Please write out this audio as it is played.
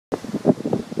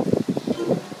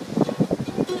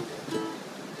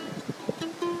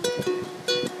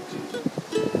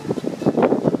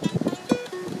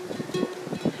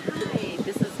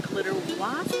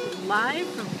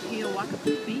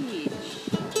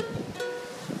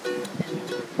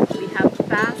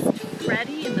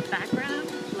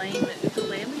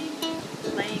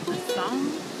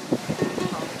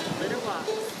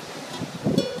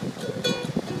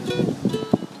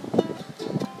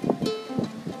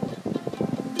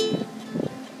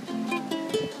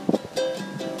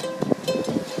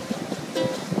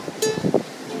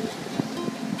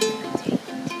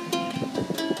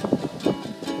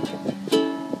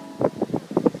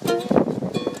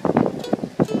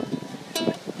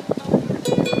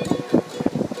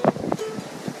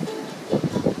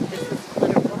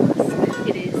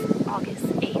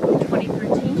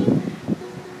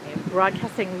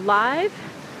broadcasting live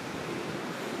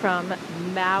from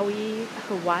Maui,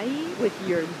 Hawaii with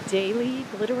your daily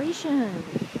glitteration.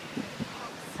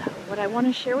 So what I want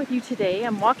to share with you today,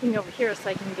 I'm walking over here so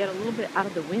I can get a little bit out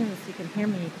of the wind so you can hear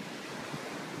me.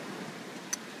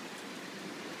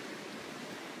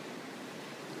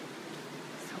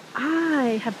 So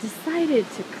I have decided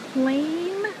to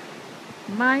claim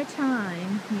my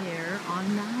time here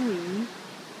on Maui.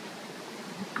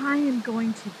 I am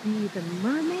going to be the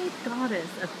mermaid goddess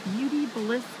of beauty,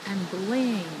 bliss, and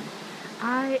bling.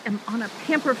 I am on a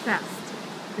pamper fest.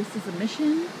 This is a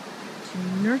mission to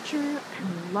nurture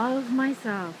and love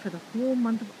myself for the whole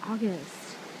month of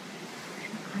August.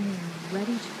 And I am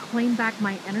ready to claim back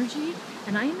my energy,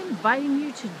 and I am inviting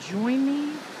you to join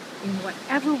me in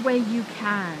whatever way you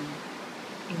can.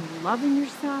 In loving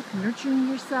yourself, nurturing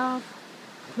yourself,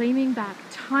 claiming back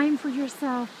time for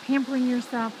yourself, pampering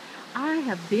yourself. I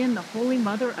have been the holy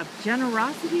mother of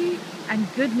generosity and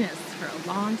goodness for a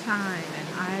long time, and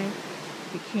I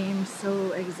became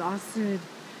so exhausted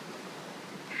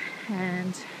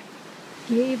and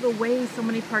gave away so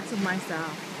many parts of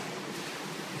myself.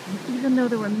 And even though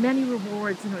there were many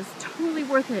rewards and it was totally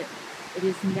worth it, it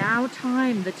is now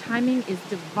time. The timing is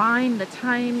divine. The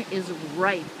time is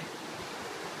ripe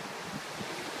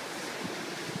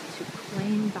to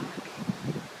claim back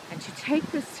and to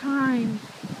take this time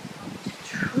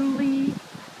truly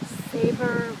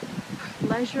savor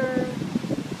pleasure,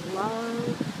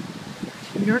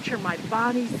 love, to nurture my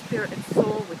body, spirit, and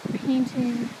soul with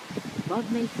painting,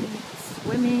 lovemaking,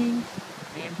 swimming.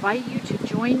 I invite you to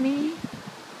join me,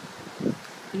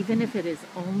 even if it is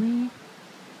only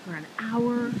for an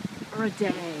hour or a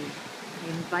day. I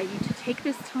invite you to take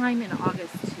this time in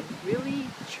August to really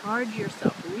charge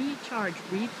yourself, recharge,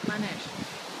 replenish,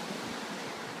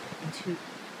 and to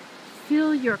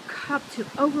fill your cup to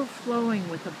overflowing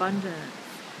with abundance.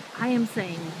 I am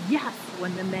saying yes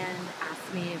when the men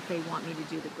ask me if they want me to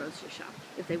do the grocery shop,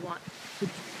 if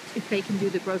they can do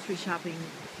the grocery shopping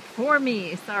for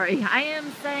me. Sorry, I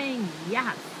am saying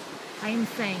yes. I am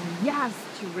saying yes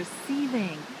to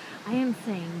receiving. I am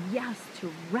saying yes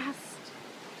to rest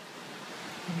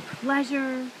and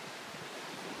pleasure,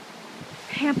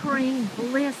 pampering,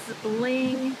 bliss,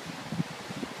 bling,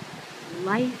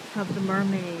 life of the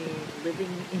mermaid,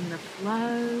 living in the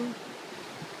flow.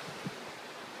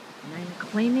 And I'm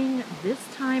claiming this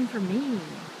time for me.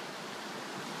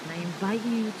 And I invite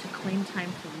you to claim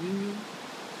time for you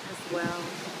as well.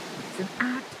 It's an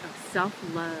act of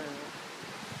self-love.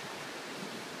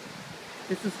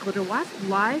 This is W.A.S.P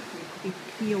live from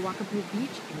a.k.a.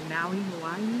 Beach in Maui,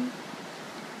 Hawaii.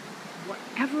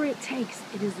 Whatever it takes,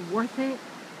 it is worth it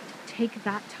to take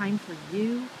that time for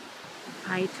you.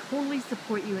 I totally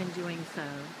support you in doing so.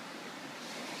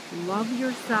 Love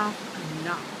yourself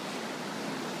enough.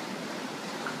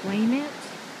 Claim it,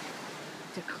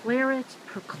 declare it,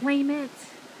 proclaim it,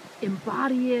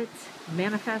 embody it,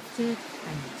 manifest it,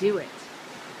 and do it.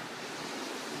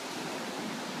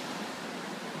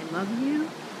 I love you.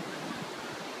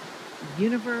 The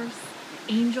universe,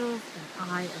 the angels,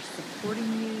 and I are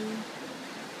supporting you.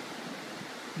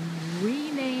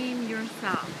 Rename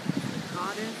yourself as the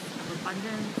goddess of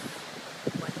abundance.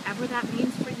 Whatever that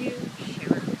means for you,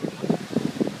 share it.